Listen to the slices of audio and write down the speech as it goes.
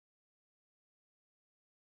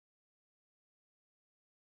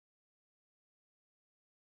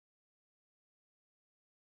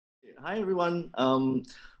Hi everyone.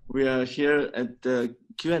 We are here at the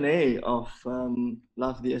Q&A of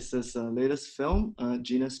Lav Diaz's latest film,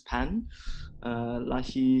 Genus Pan,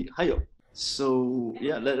 Lahi Hayo. So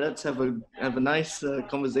yeah, let's have a nice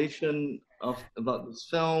conversation about this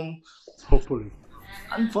film. Hopefully.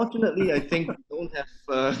 Unfortunately, I think we don't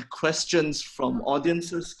have questions from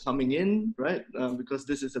audiences coming in, right? Because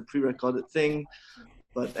this is a pre-recorded thing.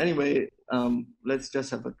 But anyway, let's just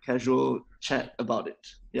have a casual chat about it.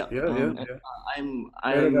 Yeah. Yeah, yeah, And yeah.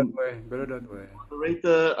 Better that I'm way. Better that way.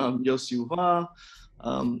 moderator, Yo Siu Hua.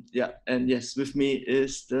 Yeah, and yes, with me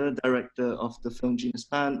is the director of the film Genus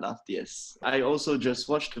Pan, Lav Diaz. I also just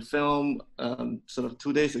watched the film sort of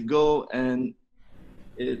 2 days ago, and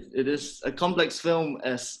it is a complex film,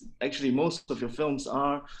 as actually most of your films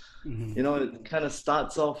are. Hmm. It kind of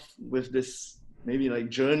starts off with this maybe like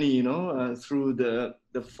journey, through the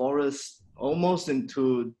forest, almost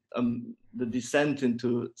into the descent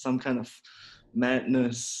into some kind of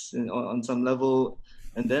madness on some level,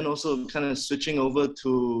 and then also kind of switching over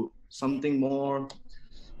to something more.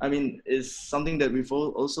 I mean, is something that we've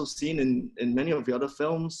also seen in many of the other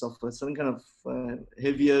films of a certain kind of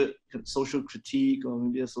heavier social critique, or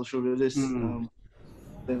maybe a social realist Mm.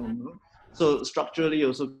 film. So structurally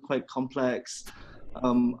also quite complex.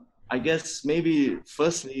 Um, I guess maybe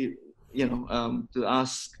firstly, to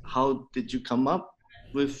ask, how did you come up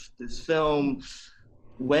with this film?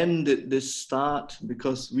 When did this start?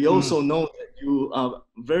 Because we Mm. also know that you are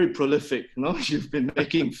very prolific. You've been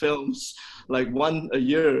making films like one a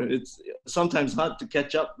year. It's sometimes hard to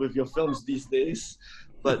catch up with your films these days.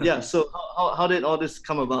 But yeah, so how did all this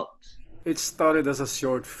come about? It started as a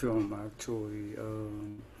short film, actually.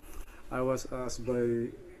 I was asked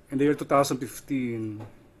in the year 2015,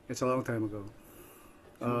 it's a long time ago.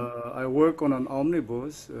 I work on an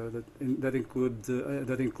omnibus that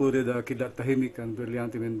included Kidlat Tahimik and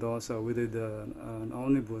Brillante Mendoza. We did an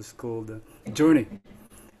omnibus called Journey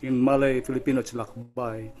in Malay Filipino. It's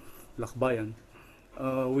Lakbayan.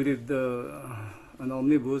 We did an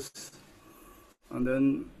omnibus, and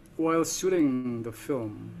then while shooting the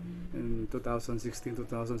film in 2016,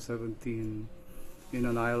 2017, in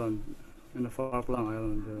an island, in a far-flung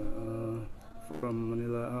island from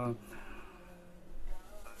Manila,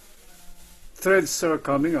 threads are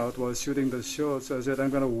coming out while shooting the show. So I said I'm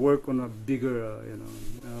gonna work on a bigger,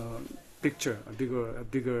 picture, a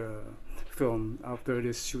bigger film after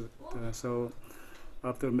this shoot. So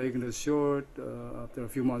after making the short, after a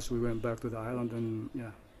few months, we went back to the island, and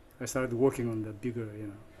yeah, I started working on the bigger,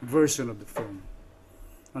 version of the film,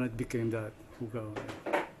 and it became that Hugaw,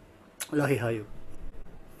 Lahi Hayop.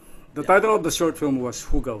 The title of the short film was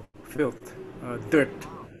Hugaw, filth, dirt.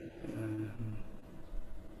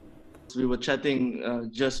 We were chatting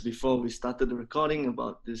just before we started the recording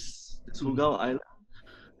about this Mm. Hugao Island,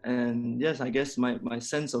 and yes, I guess my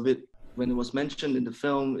sense of it when it was mentioned in the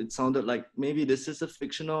film, it sounded like maybe this is a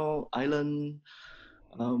fictional island.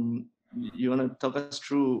 You want to talk us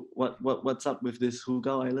through what's up with this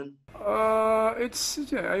Hugao Island? It's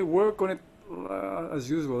yeah, I work on it as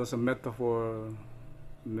usual as a metaphor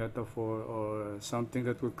or something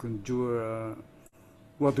that will conjure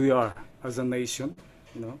what we are as a nation,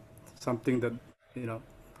 you know, something that, you know,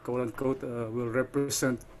 quote unquote, will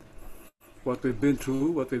represent what we've been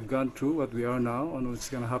through, what we've gone through, what we are now, and what's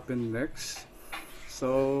gonna happen next.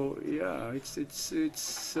 So yeah,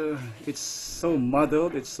 it's so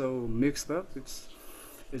muddled, it's so mixed up.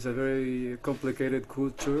 It's a very complicated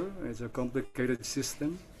culture. It's a complicated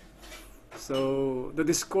system. So the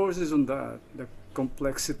discourse is on that, the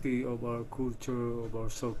complexity of our culture, of our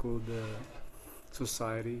so-called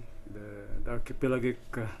society, the archipelagic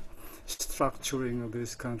structuring of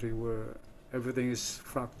this country where everything is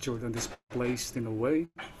fractured and displaced in a way,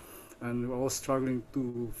 and we're all struggling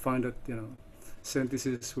to find that,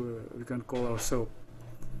 synthesis where we can call ourselves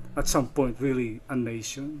at some point really a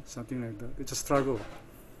nation, something like that. It's a struggle.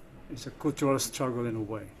 It's a cultural struggle in a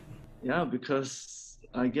way. Yeah, because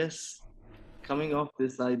I guess coming off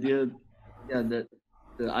this idea, yeah, that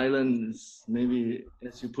the island is maybe,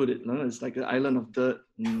 as you put it, no, it's like an island of dirt,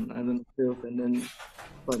 and island of filth, and then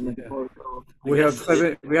quite Yeah. metaphorical. I We have guess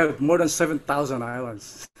it, we have more than 7,000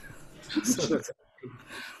 islands. So that's, yeah.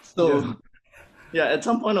 so. Yeah, at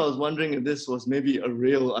some point I was wondering if this was maybe a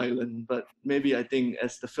real island, but maybe I think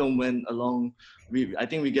as the film went along, I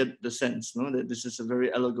think we get the sense, no, that this is a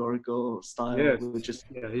very allegorical style, Yes. which is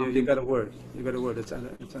Yeah, you something got that, a word. You got a word. It's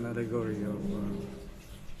an allegory of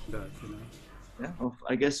that, yeah, of,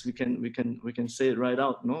 I guess we can say it right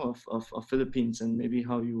out, no, of Philippines, and maybe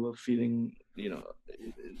how you were feeling,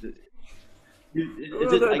 Is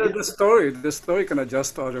Well, it? I guess. the story can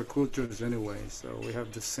adjust to other cultures anyway. So we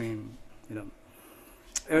have the same, you know,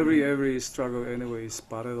 every struggle anyway is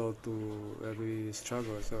parallel to every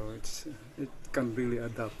struggle. So it can really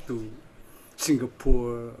adapt to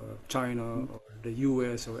Singapore, or China, or the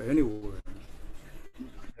U.S. or anywhere.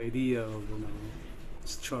 The idea of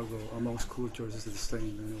struggle amongst cultures is the same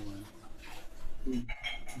anyway. Mm.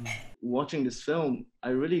 Watching this film, I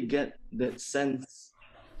really get that sense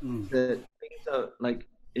Mm. that things are like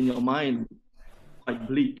in your mind quite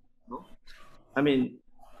bleak. You know? I mean,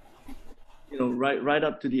 right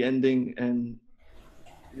up to the ending, and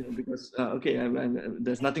because okay,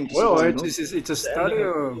 there's nothing to Well, spoil. it's a The ending study of the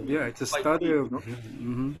of, film yeah, is it's a quite study bleak.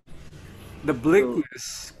 of, the So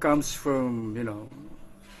bleakness comes from,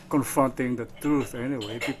 confronting the truth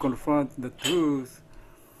anyway. If you confront the truth,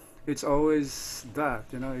 it's always that,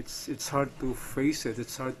 it's hard to face it,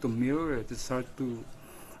 it's hard to mirror it, it's hard to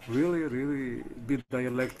really be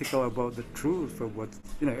dialectical about the truth of what,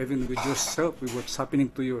 even with yourself, with what's happening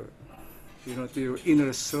to your, to your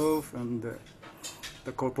inner self and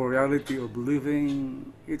the corporeality of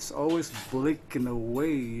living. It's always bleak in a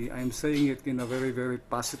way. I'm saying it in a very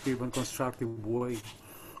positive and constructive way.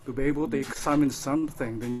 To be able to examine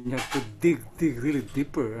something, then you have to dig really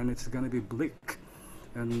deeper, and it's gonna be bleak,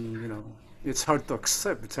 and it's hard to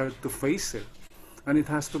accept. It's hard to face it, and it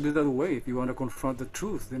has to be that way. If you want to confront the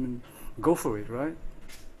truth, then go for it, right?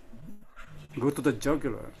 Go to the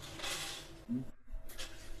jugular.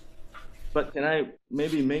 but can I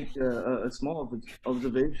maybe make a small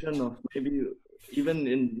observation of maybe even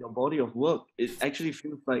in your body of work, it actually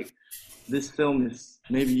feels like this film is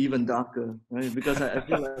maybe even darker, right? Because I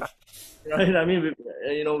feel like, right? I mean,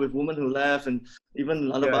 with Women Who Laugh and even Yeah,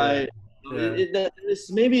 yeah, Lullaby, yeah. there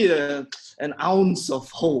is maybe an ounce of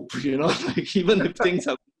hope, like even if things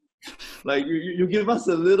are like you give us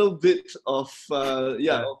a little bit of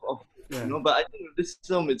Yeah, but I think with this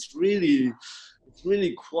film it's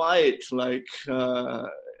really quite like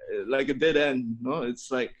a dead end,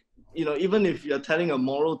 it's like, even if you're telling a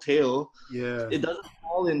moral tale, yeah. it doesn't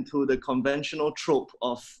fall into the conventional trope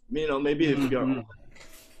of, maybe if you're, Mm-hmm.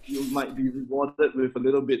 you might be rewarded with a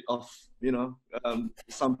little bit of,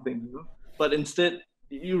 something, but instead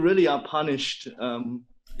you really are punished,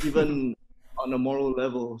 even on a moral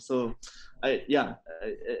level. So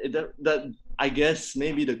that I guess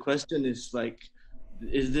maybe the question is like,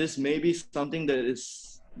 is this maybe something that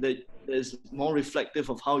is more reflective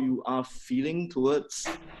of how you are feeling towards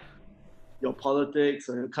your politics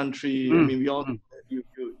or your country? I mean, we all,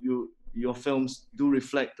 Mm-hmm. your films do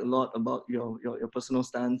reflect a lot about your personal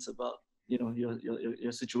stance about,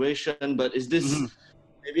 your situation. But is this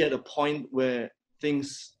maybe at a point where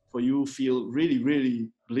things for you feel really, really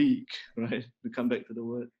bleak, right? To come back to the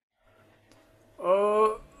word.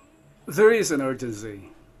 Uh, there is an urgency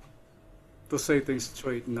to say things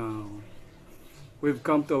straight now. We've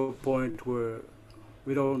come to a point where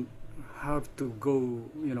we don't have to go,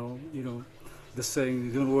 the saying,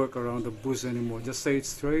 you don't work around the bush anymore. Just say it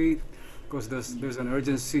straight, because there's an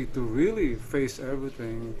urgency to really face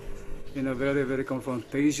everything in a very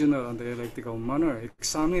confrontational and dialectical manner.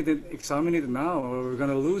 Examine it now, or we're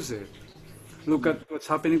gonna lose it. Look at what's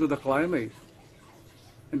happening to the climate.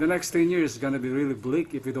 In the next 10 years, it's gonna be really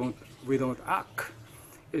bleak if we don't act.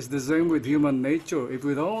 It's the same with human nature. If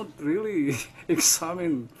we don't really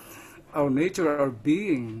examine our nature, our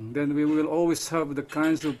being, then we will always have the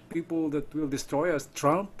kinds of people that will destroy us.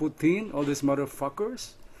 Trump, Putin, all these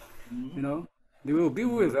motherfuckers, you know, they will be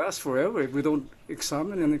with us forever if we don't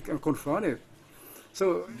examine and confront it.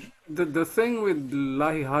 So the thing with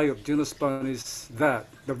Lahi Hai of Genus Pan is that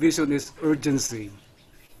the vision is urgency.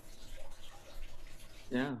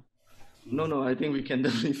 Yeah. No, I think we can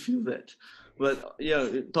definitely feel that. But yeah,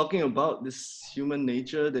 talking about this human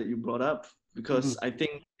nature that you brought up, Mhm. because I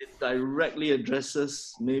think it directly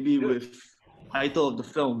addresses maybe Yes, with title of the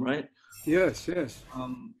film, right? yes.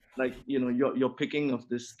 Like, your picking of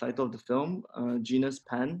this title of the film, Genus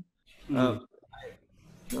Pan. Mm.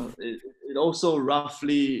 Uh, it also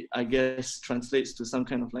roughly, I guess, translates to some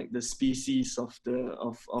kind of like the species of the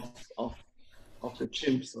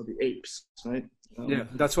chimps or the apes, right? Yeah,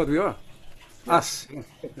 that's what we are. Yeah. Us. Yeah.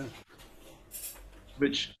 Yeah.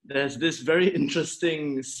 Which there's this very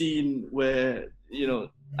interesting scene where,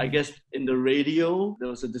 I guess in the radio there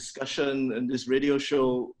was a discussion in this radio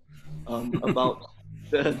show, about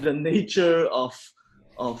the nature of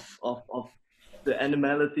the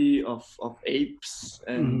animality of apes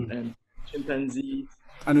and Mhm. and chimpanzees.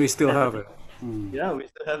 And we still And have it. Mm. yeah, we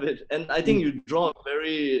still have it. And I think Mm. you draw a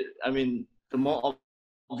very, I mean, the more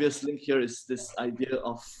obvious link here is this idea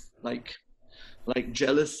of like like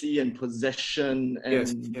jealousy and possession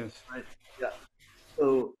Yes, and yes. right, yeah.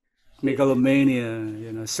 So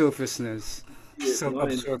Megalomania, selfishness, it,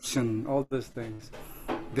 self-absorption, all those things,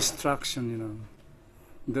 distraction.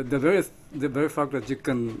 The very fact that you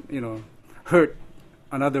can hurt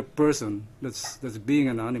another person, that's being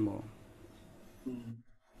an animal.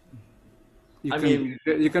 You I can mean,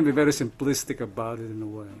 you can be very simplistic about it in a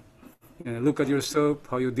way. Look at yourself,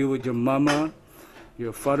 how you deal with your mama,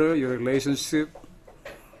 your father, your relationship.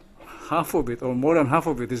 Half of it, or more than half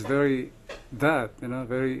of it, is very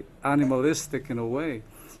animalistic in a way.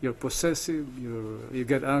 You're possessive. You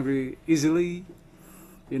get angry easily.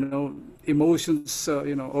 Emotions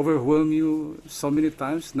overwhelm you so many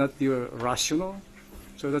times. Not you're rational.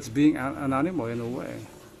 So that's being an animal in a way.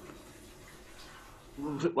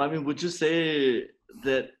 I mean, would you say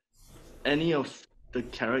that any of the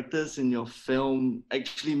characters in your film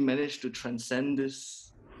actually managed to transcend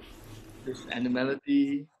this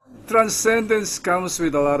animality? Transcendence comes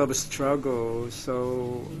with a lot of struggle.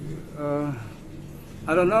 So uh,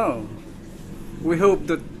 I don't know. We hope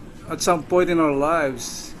that at some point in our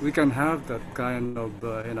lives we can have that kind of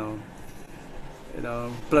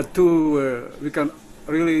plateau where we can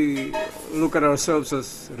really look at ourselves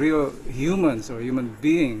as real humans or human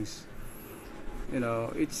beings.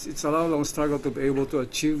 It's a long struggle to be able to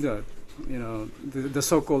achieve that. The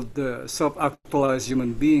so-called self-actualized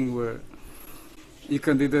human being, where you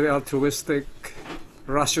can be very altruistic,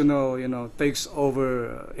 rational, takes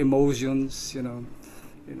over emotions,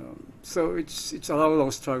 So it's a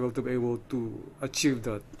long struggle to be able to achieve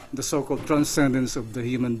that, the so-called transcendence of the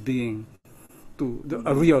human being to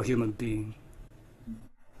a real human being.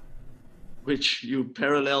 Which you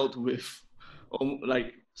paralleled with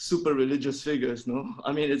like super religious figures, no?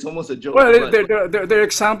 I mean, it's almost a joke, Well, but there are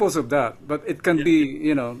examples of that, but it can yeah. be,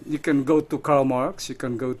 you can go to Karl Marx, you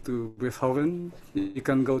can go to Beethoven, you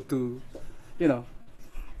can go to, you know,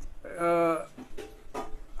 uh,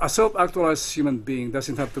 a self-actualized human being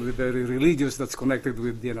doesn't have to be very religious. That's connected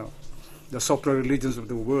with, the supra religions of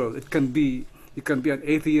the world. You can be an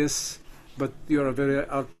atheist, but you're a very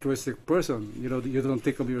altruistic person. You don't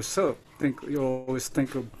think of yourself. You always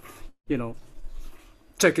think of, you know,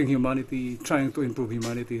 checking humanity, trying to improve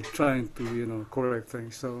humanity, trying to correct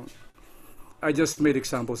things. So I just made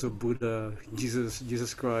examples of Buddha,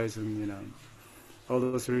 Jesus Christ, and all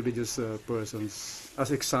those religious persons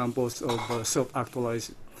as examples of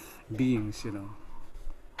self-actualized beings.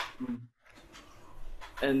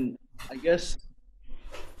 And I guess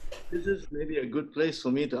this is maybe a good place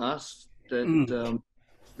for me to ask that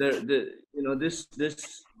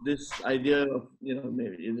this idea of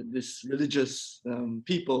maybe this religious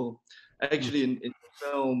people actually in the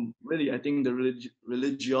film, really I think the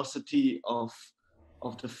religiosity of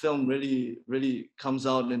the film really comes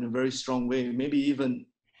out in a very strong way, maybe even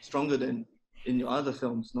stronger than in your other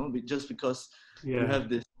films, no? Just because you Yeah. have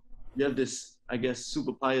this I guess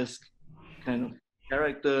super pious kind of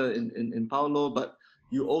character in Paulo, but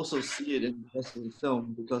you also see it in the rest of the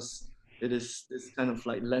film because it is this kind of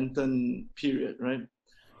like Lenten period, right?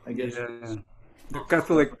 I guess Yeah. this The of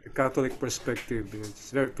Catholic perspective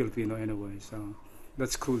is very Filipino in a way. So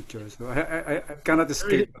that's culture. So I cannot very,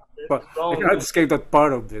 escape that, very but I strong. cannot escape that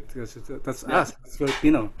part of it because that's Yeah, us. It's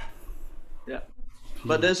Filipino. yeah.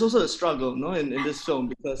 But there's also a struggle, no, in this film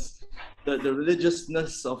because the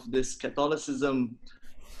religiousness of this Catholicism,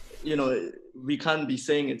 we can't be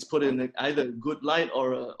saying it's put in either a good light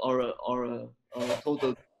or a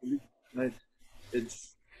total, right?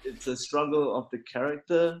 It's a struggle of the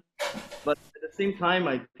character, but at the same time,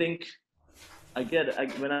 I think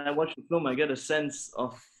when I watch the film, I get a sense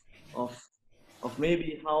of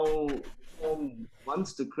maybe how film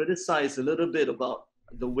wants to criticize a little bit about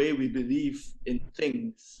the way we believe in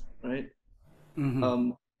things, right?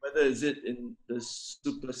 Mm-hmm. Whether is it in the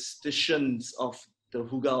superstitions of the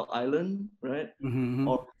Hugao Island, right, Mm-hmm.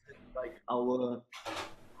 or like our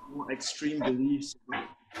more extreme beliefs about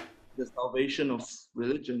the salvation of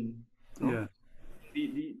religion, no? Yeah.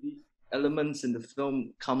 These elements in the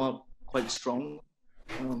film come up quite strong.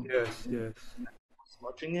 Yes. In Yes.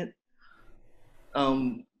 watching it,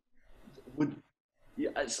 um, would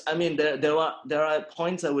yes, I mean there are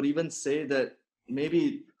points I would even say that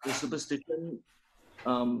maybe the superstition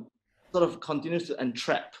sort of continues to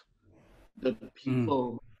entrap the Mm-hmm.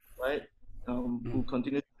 people, right, who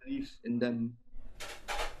continue to believe in them.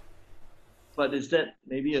 But is that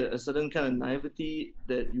maybe a certain kind of naivety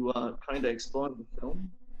that you are trying to explore in the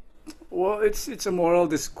film? Well, it's a moral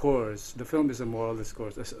discourse. The film is a moral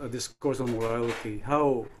discourse, a discourse on morality.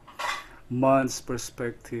 How man's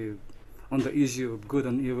perspective on the issue of good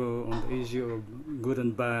and evil, on the issue of good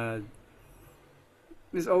and bad,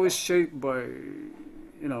 is always shaped by,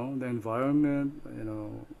 the environment.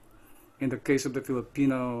 In the case of the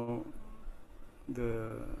Filipino,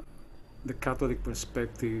 the the Catholic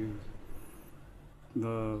perspective,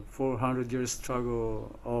 the 400-year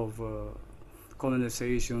struggle of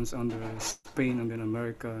colonizations under Spain and then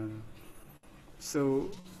America. So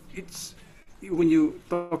it's when you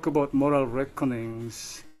talk about moral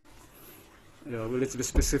reckonings, well, let's be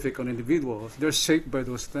specific on individuals. They're shaped by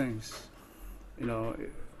those things. You know,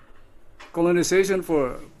 colonization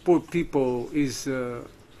for poor people is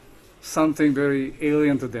something very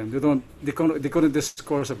alien to them. They couldn't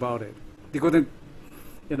discourse about it. They couldn't,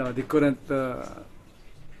 they couldn't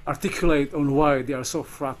articulate on why they are so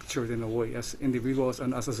fractured in a way as individuals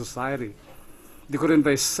and as a society. They couldn't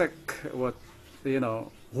dissect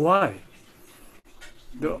why.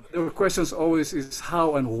 The questions always is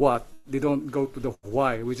how and what. They don't go to the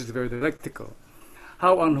why, which is very dialectical.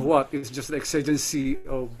 How and what is just the exigency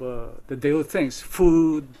of the daily things,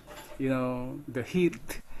 food, the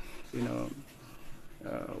heat,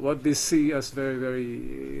 what they see as very,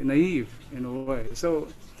 very naive in a way. So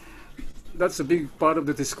that's a big part of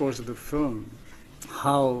the discourse of the film,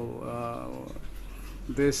 how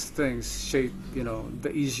these things shape,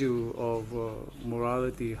 the issue of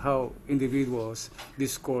morality, how individuals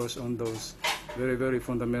discourse on those very, very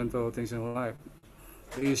fundamental things in life.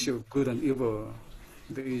 The issue of good and evil,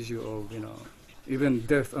 the issue of, even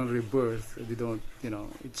death and rebirth, they don't,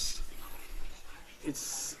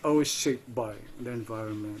 it's always shaped by the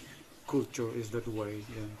environment. Culture is that way,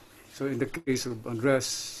 yeah. So in the case of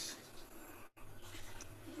Andres,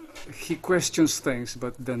 he questions things,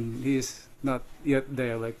 but then he is not yet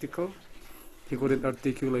dialectical. He couldn't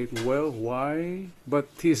articulate well why, but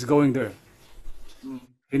he's going there.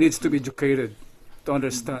 He needs to be educated to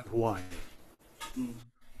understand why.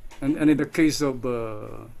 And in the case of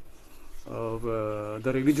the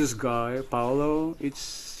religious guy, Paulo,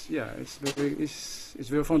 it's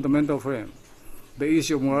very fundamental for him. The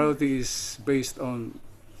issue of morality is based on,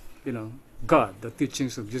 God, the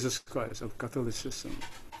teachings of Jesus Christ, of Catholicism.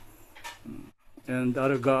 And the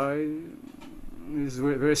other guy is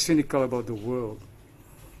very, very cynical about the world,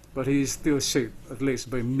 but he is still shaped, at least,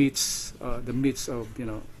 by myths, the myths of,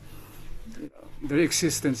 their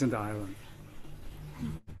existence in the island.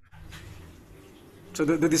 So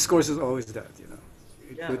the discourse is always that,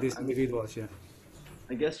 with these individuals, yeah.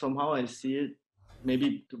 I guess from how I see it,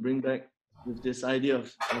 maybe to bring back with this idea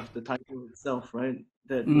of the title itself, right?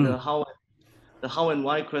 That the how and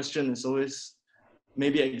why question is always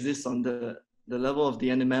maybe exists on the level of the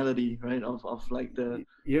animality, right? Of like the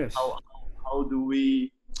yes. How do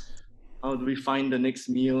we find the next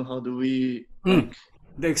meal? How do we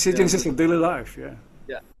the exigencies of daily life, yeah.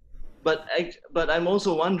 Yeah. But I'm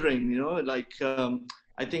also wondering,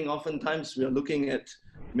 I think oftentimes we are looking at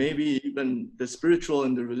maybe even the spiritual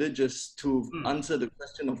and the religious to answer the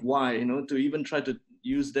question of why, to even try to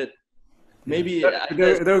use that. Maybe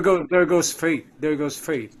there goes faith. There goes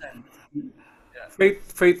faith. Yeah.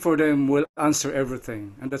 Faith for them will answer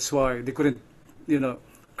everything, and that's why they couldn't,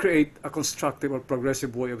 create a constructive or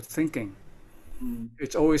progressive way of thinking.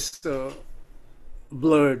 It's always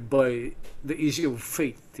blurred by the issue of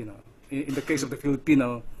faith. In the case of the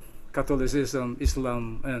Filipino, Catholicism,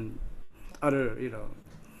 Islam, and other,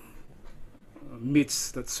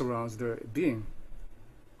 myths that surrounds their being,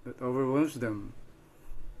 that overwhelms them.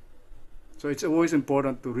 So it's always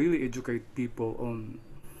important to really educate people on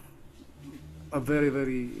a very,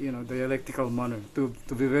 very, dialectical manner, to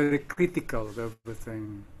be very critical of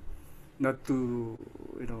everything, not to,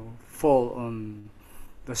 fall on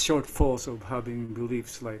the shortfalls of having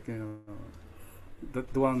beliefs like,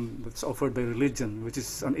 the one that's offered by religion, which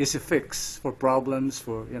is an easy fix for problems,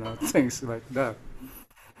 for, things like that.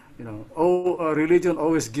 Religion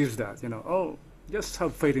always gives that, just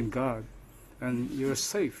have faith in God and you're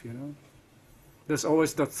safe, There's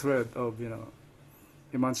always that thread of,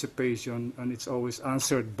 emancipation, and it's always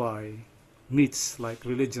answered by myths like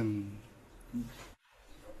religion.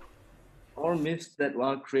 Or myths that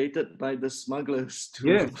were created by the smugglers too.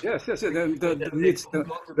 Yes. The myths,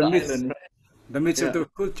 the myths of the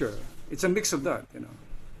culture. It's a mix of that,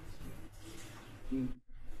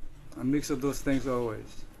 A mix of those things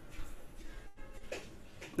always.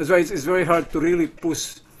 That's why it's very hard to really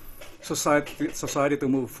push society to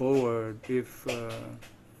move forward if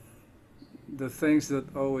the things that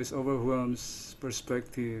always overwhelms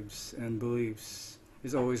perspectives and beliefs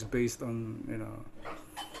is always based on,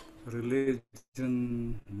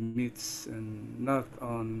 religion, myths, and not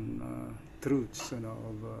on truths,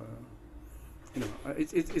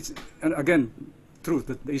 it's and again, truth.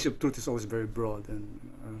 The issue of truth is always very broad and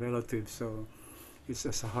relative. So it's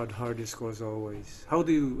as a hard discourse always. How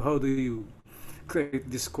do you create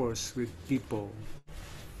discourse with people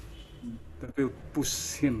that will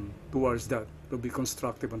push him towards that to be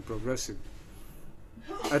constructive and progressive?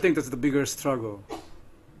 I think that's the bigger struggle,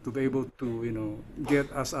 to be able to,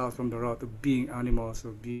 get us out from the route of being animals,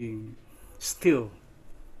 of being still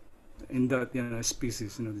in that,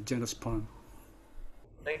 species, the genus Pan.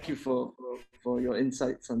 Thank you for your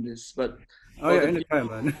insights on this. But Oh for yeah, the anytime,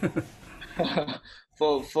 man.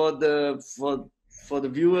 for the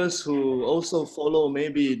viewers who also follow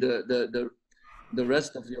maybe the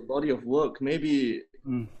rest of your body of work, maybe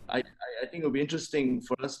Mm. I think it would be interesting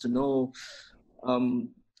for us to know, um,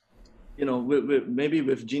 maybe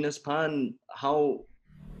with Genus Pan, how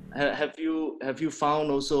have you found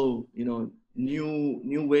also,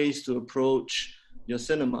 new ways to approach your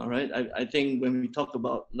cinema, right? I think when we talk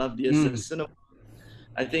about Lav Mm. Diaz's cinema,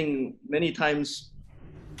 I think many times,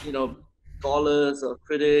 you know, scholars or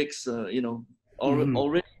critics, Hmm.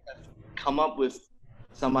 already come up with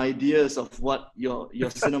some ideas of what your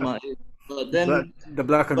cinema is. But Black, then, the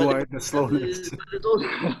black and but white, the slowness. it's also,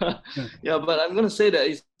 yeah. But I'm gonna say that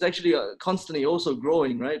it's actually constantly also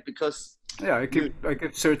growing, right? Because Yeah, I keep you I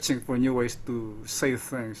keep searching for new ways to say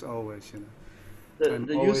things always. I'm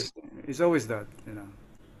the use, always it's always that.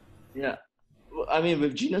 yeah. I mean,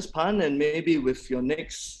 with Genus Pan and maybe with your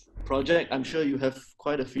next project, I'm sure you have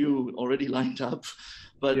quite a few already lined up.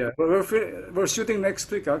 But Yeah, but we're shooting next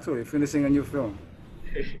week actually, finishing a new film.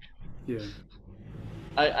 Yeah.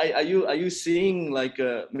 are you seeing like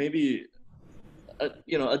maybe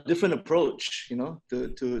a different approach,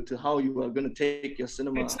 to how you are going to take your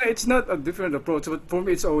cinema? It's not a different approach, but for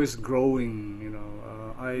me it's always growing.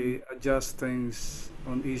 Mm. I adjust things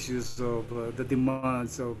on issues of the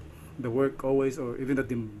demands of the work always, or even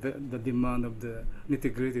the demand of the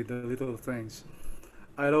nitty gritty, the little things.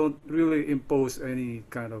 I don't really impose any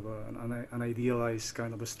kind of an idealized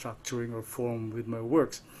kind of a structuring or form with my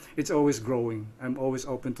works. It's always growing. I'm always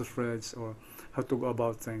open to threads or how to go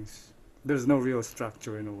about things. There's no real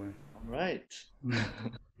structure in a way. All right. Mm.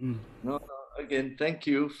 Mm. No, no, again, thank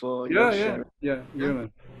you for your Yeah, yeah, sharing. yeah, Yeah. yeah,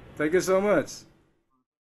 man. Thank you so much.